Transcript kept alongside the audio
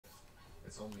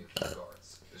It's only a few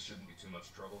guards. This shouldn't be too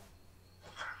much trouble.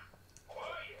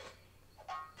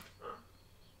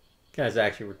 Guy's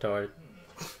actually retarded.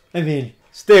 I mean,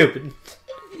 stupid.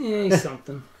 Yeah, he's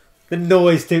something. The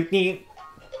noise too.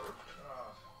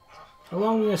 How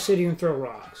long are we gonna sit here and throw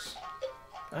rocks?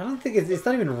 I don't think it's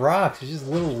not even rocks. It's just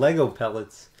little Lego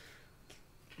pellets.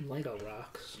 Lego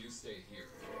rocks. You stay here.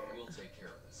 We'll take care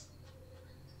of this.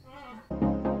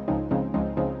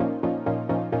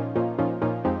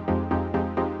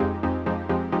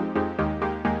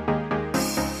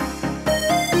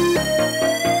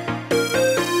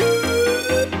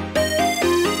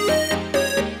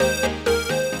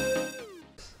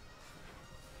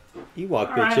 Ewok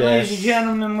Alright, bitch ladies and ass.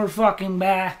 gentlemen, we're fucking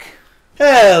back.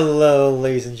 Hello,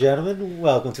 ladies and gentlemen.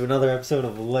 Welcome to another episode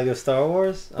of Lego Star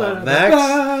Wars. I'm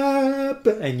Max.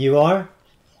 And you are?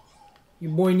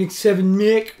 Your boy Nick 7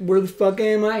 Nick. Where the fuck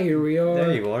am I? Here we are.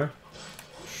 There you are.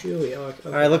 Sure we are. Okay.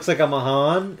 Alright, looks like I'm a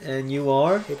Han, and you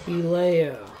are? Hippie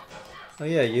Leia. Oh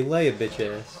yeah, you lay a bitch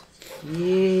ass.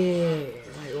 Yeah.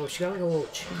 Like, oh, she got like a little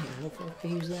chain. How the fuck do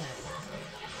I use that?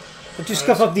 Don't you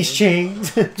scuff up these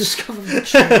chains? Just cover the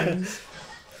chains.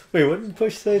 Wait, what did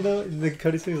Push say though? In the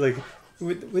cutscene, he's like,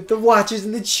 with the watches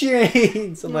and the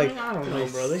chains. I'm like, I don't know,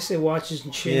 bro. They say watches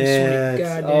and chains yeah, so many it's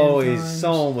goddamn always times.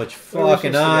 so much What are we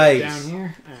fucking supposed to get ice. down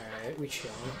here. Alright, we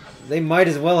chilling. They might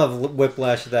as well have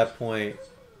whiplash at that point.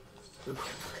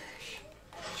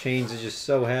 Chains are just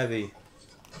so heavy.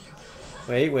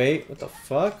 Wait, what the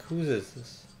fuck? Who's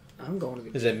this? I'm going to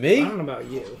get. Is it me? I don't know about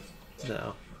you.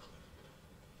 No.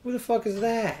 Who the fuck is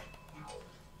that?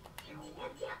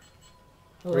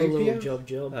 Hello, Rapier? little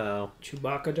Jub. Oh,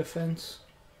 Chewbacca defense.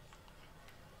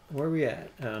 where are we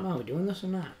at? Oh, Are we doing this or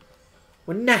not?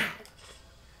 we're not.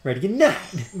 Ready or not?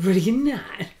 Ready or not?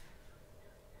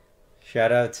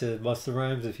 Shout out to Busta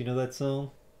Rhymes if you know that song.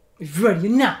 Ready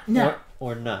or not? No.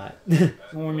 Or not.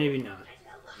 Or maybe not.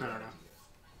 I don't know.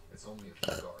 It's only a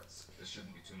few guards. This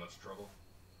shouldn't be too much trouble.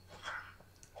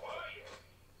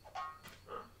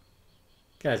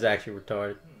 Guy's actually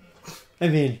retarded. I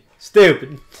mean,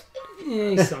 stupid. Yeah,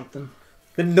 he's something.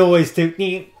 The noise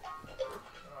too.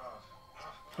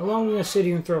 How long are we gonna sit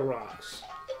here and throw rocks?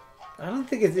 I don't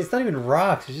think it's not even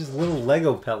rocks. It's just little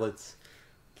Lego pellets.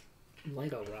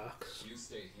 Lego rocks. You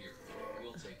stay here.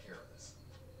 We'll take care of this.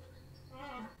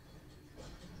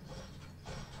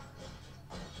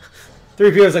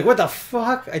 3PO's like, what the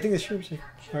fuck? I think the shrooms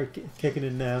are kicking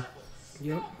in now.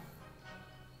 Yep.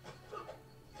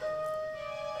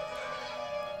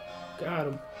 Got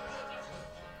him.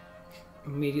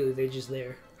 Immediately, they're just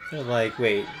there. They're like,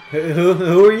 wait,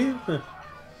 who are you?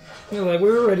 They're like, we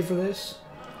were ready for this.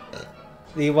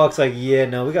 The Ewok's like, yeah,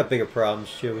 no, we got bigger problems,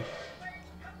 Chewie.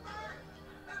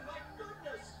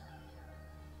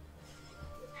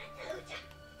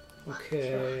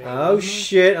 Okay. Oh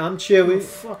shit, I'm I'm a Chewie.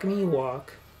 fucking Ewok.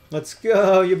 Let's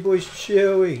go, your boy's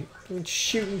Chewie. Doing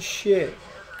shooting shit.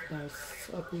 What the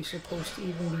fuck we supposed to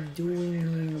even be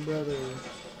doing here, brother?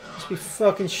 Must be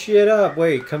fucking shit up.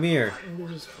 Wait, come here.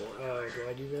 What is this for? Oh, do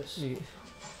I do this? You-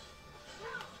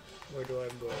 Where do I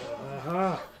go?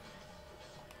 Aha!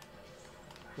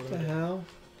 What the hell?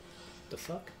 The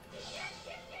fuck?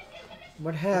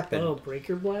 What happened? Oh,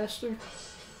 breaker blaster?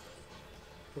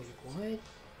 Wait,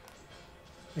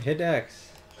 what? Hit X.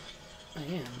 I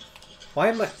am.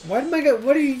 Why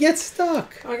do you get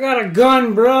stuck? I got a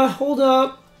gun, bruh. Hold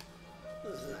up.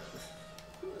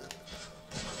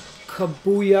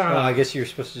 Kabooyah. Oh, I guess you were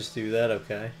supposed to just do that,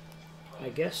 okay. I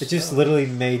guess It just so. literally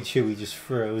made Chewie just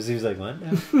froze. He was like, what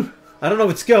now? I don't know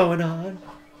what's going on.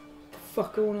 What the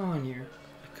fuck going on here?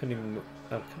 I couldn't even...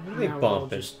 Oh, what are they Now we're all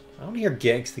bumping? just- I don't hear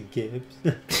Gangsta Gibbs.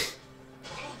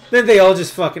 Then they all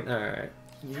just fucking... Alright.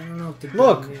 Yeah, I don't know if the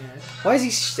Look. gun yet. Why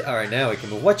is he... Alright, now we can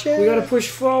move. Watch out! We gotta push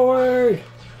forward.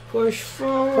 Push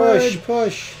forward.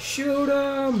 Push. Shoot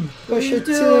him. Push What it are you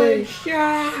doing? too. Shoot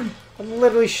him. I'm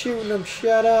literally shooting them.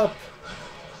 Shut up.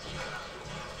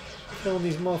 Killing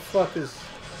these motherfuckers.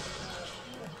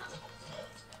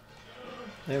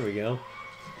 There we go.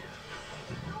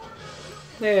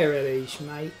 There it is,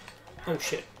 mate. Oh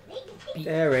shit. Beat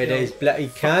There it your is, bloody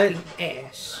cunt. fucking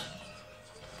ass.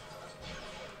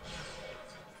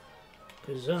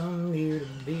 Cause I'm here to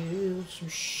build some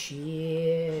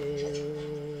shit.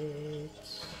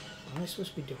 What am I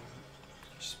supposed to be doing?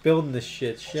 Just building this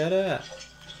shit. Shut up.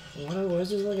 What is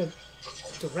this, like a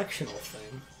directional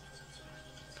thing?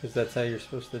 Because that's how you're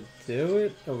supposed to do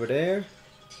it. Over there.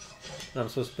 And I'm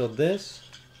supposed to build this.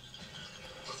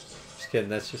 Just kidding.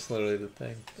 That's just literally the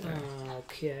thing.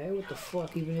 Okay, what the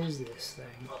fuck even is this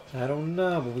thing? I don't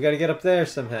know, but we gotta get up there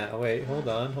somehow. Wait, hold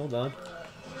on.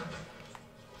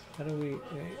 How do we...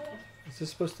 Wait. Is this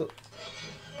supposed to...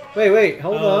 Wait,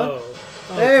 hold on.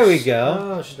 Oh, There we it's- go.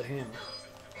 Oh, it's just a hammer.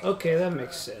 Okay, that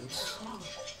makes sense.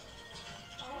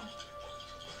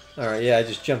 Alright, yeah, I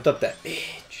just jumped up that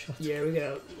bitch. Yeah, we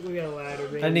got a ladder,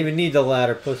 baby. I didn't even need the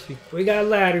ladder, pussy. We got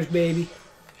ladders, baby.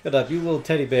 Shut up, you little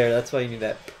teddy bear. That's why you need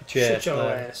that Shut chest. your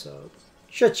ass up.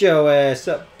 Shut your ass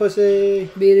up, pussy.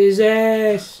 Beat his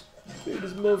ass. Beat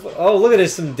this motherfucker. Oh, look at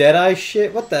this, some Deadeye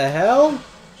shit. What the hell?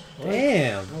 What?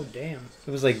 Damn. Oh, damn.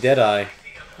 It was like Deadeye.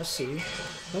 I see you.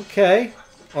 Okay.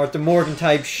 Arthur Morgan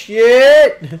type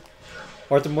shit.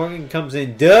 Arthur Morgan comes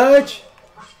in Dutch.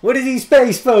 What are these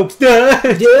space folks, Dutch?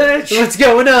 Dutch! What's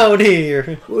going on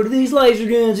here? What are these laser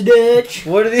guns, Dutch?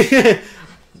 What are these?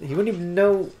 He wouldn't even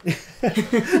know.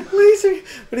 Laser.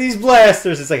 What are these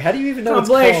blasters? It's like, how do you even know My it's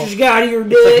blasters called? got here,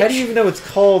 Dutch. It's like, how do you even know it's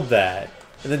called that?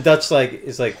 And then Dutch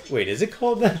is like, wait, is it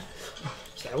called that?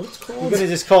 Is that what it's We're called? gonna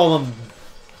just call them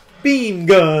beam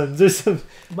guns or something.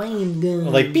 Beam guns.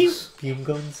 Or like beam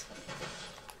guns.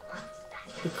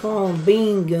 We call them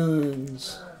beam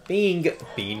guns. Bean guns.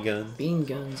 Beam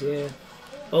guns, yeah.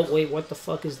 Oh, wait, what the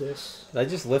fuck is this? Did I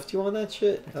just lift you on that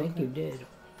shit? I think you did.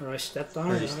 Or I stepped on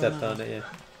Or it. you I don't stepped know. on it, yeah.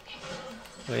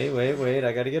 Wait,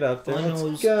 I gotta get up there. All I know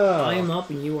Let's is go. I am up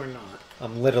and you are not.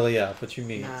 I'm literally up. What you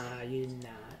mean? Nah, you're not.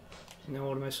 Now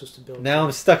what am I supposed to build? Now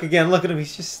I'm stuck again. Look at him.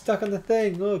 He's just stuck on the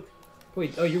thing. Look.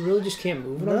 Wait, oh, you really just can't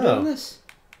move when I'm No. doing this?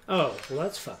 Oh, well,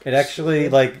 that's fucking It actually,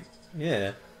 stupid. like,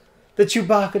 yeah. The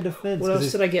Chewbacca defense. What 'cause else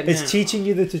it's- did I get It's now? teaching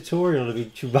you the tutorial to be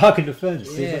Chewbacca defense.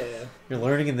 See? Yeah, You're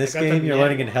learning in this I got game. the You're net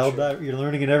learning in launcher. Helldive. You're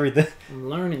learning in everything. I'm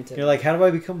learning to. You're like, how do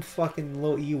I become fucking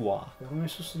little Ewok? What am I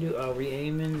supposed to do? Oh,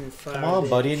 re-aiming and fire. Come on, this.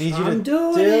 buddy, I need you to I'm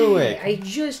doing do it. I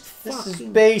just This is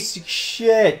fucking. basic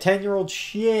shit. 10-year-old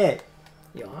shit.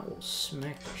 Yo, I will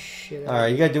smack the shit out. All right,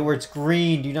 of you gotta do where it's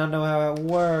green. Do you not know how it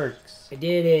works? I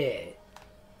did it.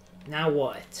 Now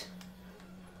what?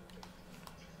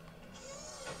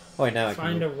 Oh, wait, now I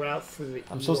Find can. a route through the.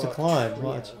 I'm supposed to Ewok climb,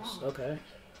 watch. trios. Okay,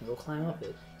 go climb up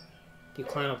it. Do you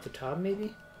climb up the top,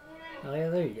 maybe? Oh yeah,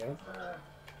 there you go.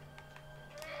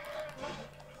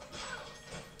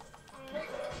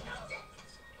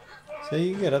 So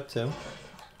you can get up to.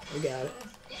 We got it.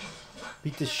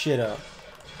 Beat this shit up.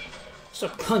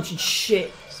 Start punching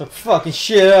shit. Some fucking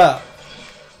shit up.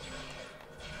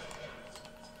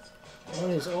 What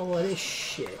is all of this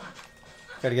shit?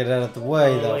 Gotta get it out of the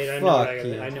way, Oh, though. wait, I know what Fuck I gotta,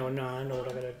 you. I know what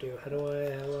I gotta do. How do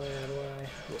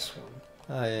I? This one.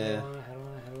 Oh, yeah.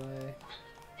 How do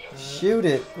I? Shoot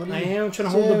it. What are I you am trying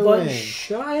to hold the button. doing?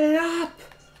 Shut it up!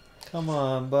 Come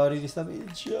on, buddy. Just stop being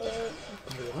a jerk.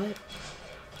 What?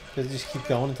 Does it just keep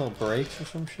going until it breaks or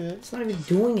some shit? It's not even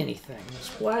doing anything. This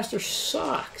blaster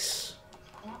sucks.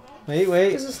 Wait.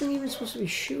 Is this thing even supposed to be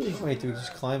shooting? Wait, do we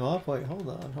just climb up? Wait, hold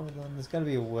on. There's gotta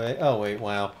be a way. Oh, wait,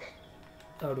 wow.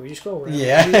 Oh, do we just go around?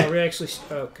 Yeah. We're actually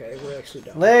okay. We're actually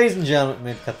done. Ladies and gentlemen,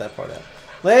 maybe cut that part out.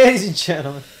 Ladies and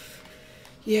gentlemen.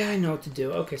 Yeah, I know what to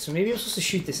do. Okay, so maybe I'm supposed to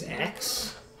shoot this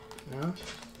X. No,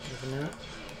 maybe not.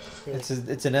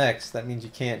 It's an X. That means you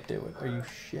can't do it. Are you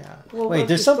shit? Well, Wait, let's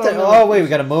there's just something. throw another Oh, wait, we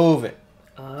gotta move it.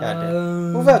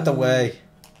 Goddamn. Move out the way.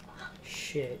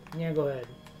 Shit. Yeah, go ahead.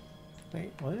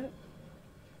 Wait, what? You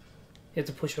have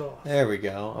to push it off. There we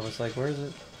go. I was like, where is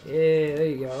it? Yeah, there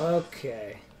you go.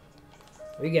 Okay.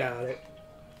 We got it.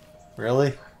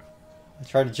 Really? I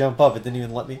tried to jump up. It didn't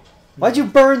even let me. Why'd you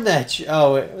burn that?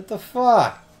 Oh, wait, what the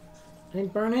fuck? I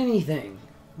didn't burn anything.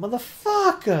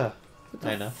 Motherfucker! What the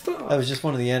I know. fuck? That was just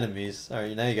one of the enemies.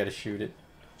 Alright, now you gotta shoot it.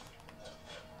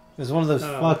 It was one of those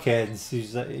Oh. fuckheads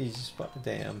who's he's just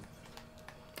damn.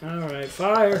 Alright,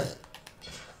 fire.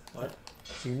 What?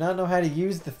 Do you not know how to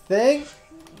use the thing?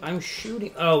 I'm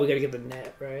shooting. Oh, we gotta get the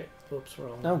net, right? Oops,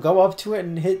 wrong. No, go up to it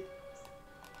and hit.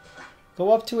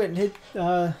 Go up to it and hit.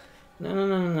 No. You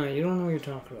don't know what you're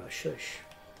talking about. Shush.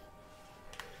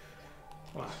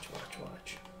 Watch.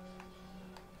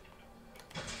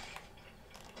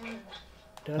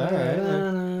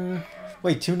 Da-da-da-da.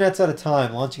 Wait, 2 nets at a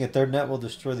time. Launching a 3rd net will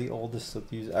destroy the oldest of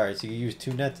these. Alright, so you use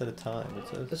 2 nets at a time. It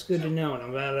says. That's good to know, and I'm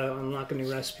about to unlock a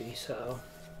new recipe, so.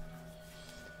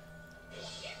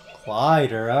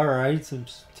 Glider, alright, some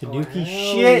Tanuki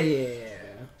hell shit. Yeah.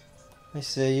 I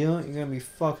say you're gonna be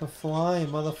fucking flying,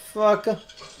 motherfucker.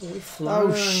 We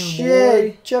flying, Oh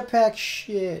shit, jetpack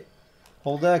shit.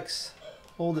 Hold X,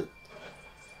 hold it.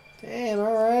 Damn,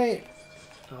 alright.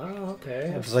 Oh,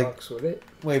 okay. I was like- fucks with it.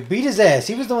 Wait, beat his ass.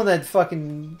 He was the one that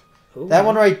fucking. Who? That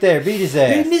one right there, beat his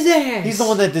ass. Beat his ass. He's the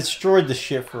one that destroyed the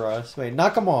shit for us. Wait,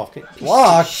 knock him off.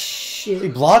 Block. Is he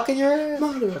Shit. blocking your ass?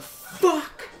 Mother of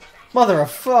fuck. Mother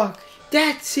of fuck.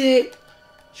 That's it.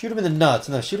 Shoot him in the nuts.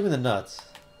 No, shoot him in the nuts.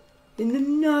 In the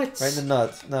nuts. Right in the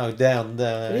nuts. No, down.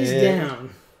 It is Yeah. down.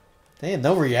 Damn,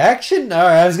 no reaction?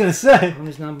 Alright, I was gonna say. I'm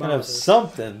just not Gotta have bothered.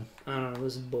 something. I don't know,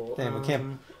 this is bull. Damn, we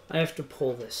can't... I have to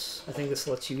pull this. I think this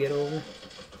lets you get over.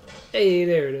 Hey,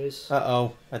 there it is.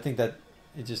 Uh-oh. I think that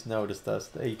it just noticed us.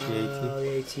 The AT-AT. Oh,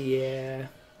 the AT, yeah.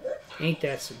 Ain't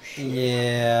that some shit?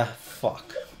 Yeah.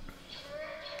 Fuck.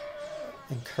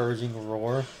 Encouraging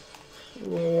roar.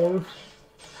 Roar.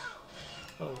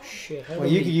 Oh, shit. Well,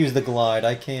 you could use the glide.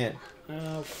 I can't.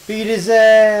 Oh, Beat his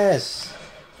ass!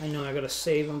 I know, I gotta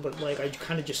save him, but, like, I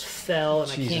kind of just fell,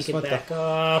 and Jesus, I can't what get the- back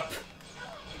up.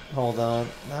 Hold on.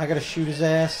 Now I gotta shoot his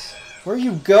ass. Where are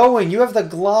you going? You have the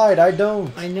glide. I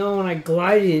don't. I know, and I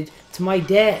glided to my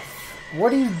death.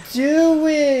 What are you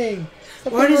doing?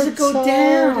 Where does it go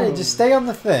down? Just stay on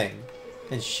the thing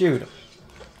and shoot him.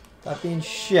 Stop being I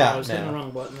shot was hitting the now.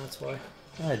 wrong button, that's why.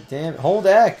 God damn it. Hold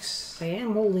X. I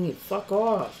am holding it. Fuck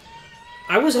off.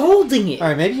 I was holding it.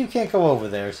 Alright, maybe you can't go over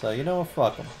there, so you know what?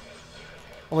 Fuck them.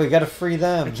 Oh, we gotta free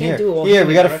them. I can't Here, do it while here, I'm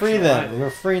we in gotta free direction them. either. We're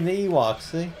freeing the Ewoks,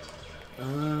 see?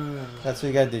 Ah. That's what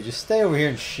you gotta do. Just stay over here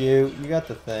and shoot. You got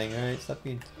the thing, alright? Stop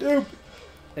being stupid.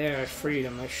 There, I freed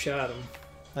him. I shot him.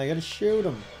 I gotta shoot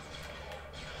him.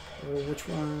 Well, which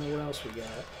one? What else we got?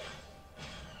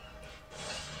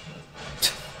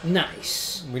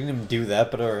 Nice. We didn't even do that,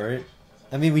 but alright.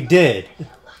 I mean, we did.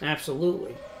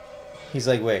 Absolutely. He's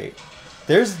like, wait.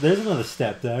 There's another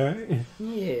step there, right?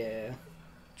 Yeah.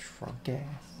 Drunk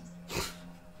ass.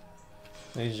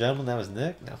 Ladies and gentlemen, that was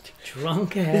Nick. No.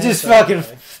 Drunk He ass. just fucking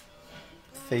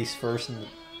face first in the...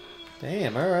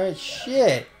 Damn, alright,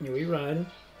 shit. Yeah, we riding.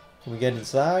 Can we get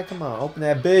inside? Come on, open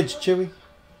that bitch, Chewy.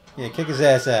 Yeah, kick his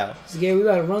ass out. Yeah, we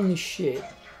gotta run this shit.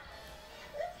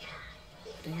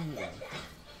 Damn.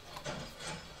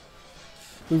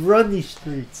 We run these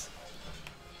streets.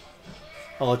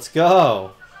 Oh, let's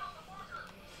go.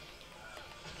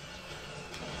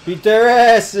 Beat their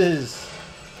asses.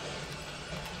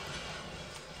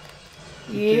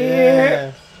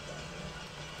 Yeah.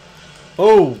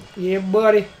 Oh, Yeah,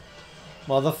 buddy.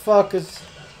 motherfuckers.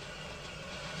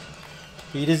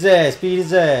 Beat his ass, beat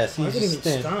his ass. I He's can even just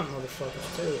stand- stomp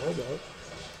motherfuckers too. Hold up.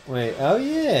 Wait, oh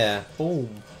yeah. Boom.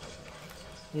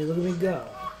 Yeah, look at me go.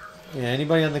 Yeah,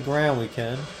 anybody on the ground we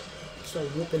can. Start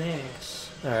whooping ass.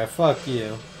 Alright, fuck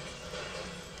you.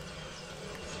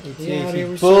 Yeah, they AT-AT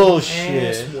were bullshit.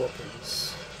 ass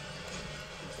whoopings.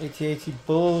 AT-AT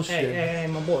bullshit. Hey,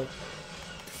 my boy.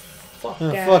 Fuck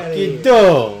Oh, out fuck of you, here.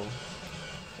 do.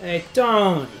 Hey,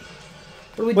 Tony.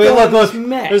 What are we Wait, doing look, with look.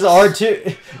 Max? There's R2.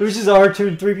 It was just R2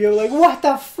 and 3 people like, what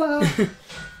the fuck?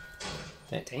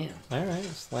 Damn. Alright,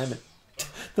 slam it.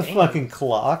 The Damn. fucking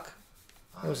clock.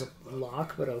 That was a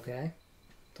lock, but okay.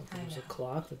 Don't think it was a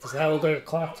clock. Does that look like a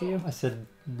clock to you? I said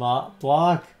block.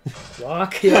 Block?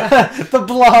 Yeah. The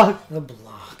block. The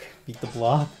block. Beat the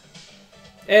block.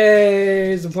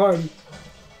 Hey, it's a party.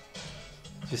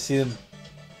 You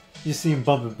see him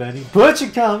bumping Benny. Butcher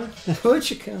coming. Put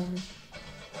you coming.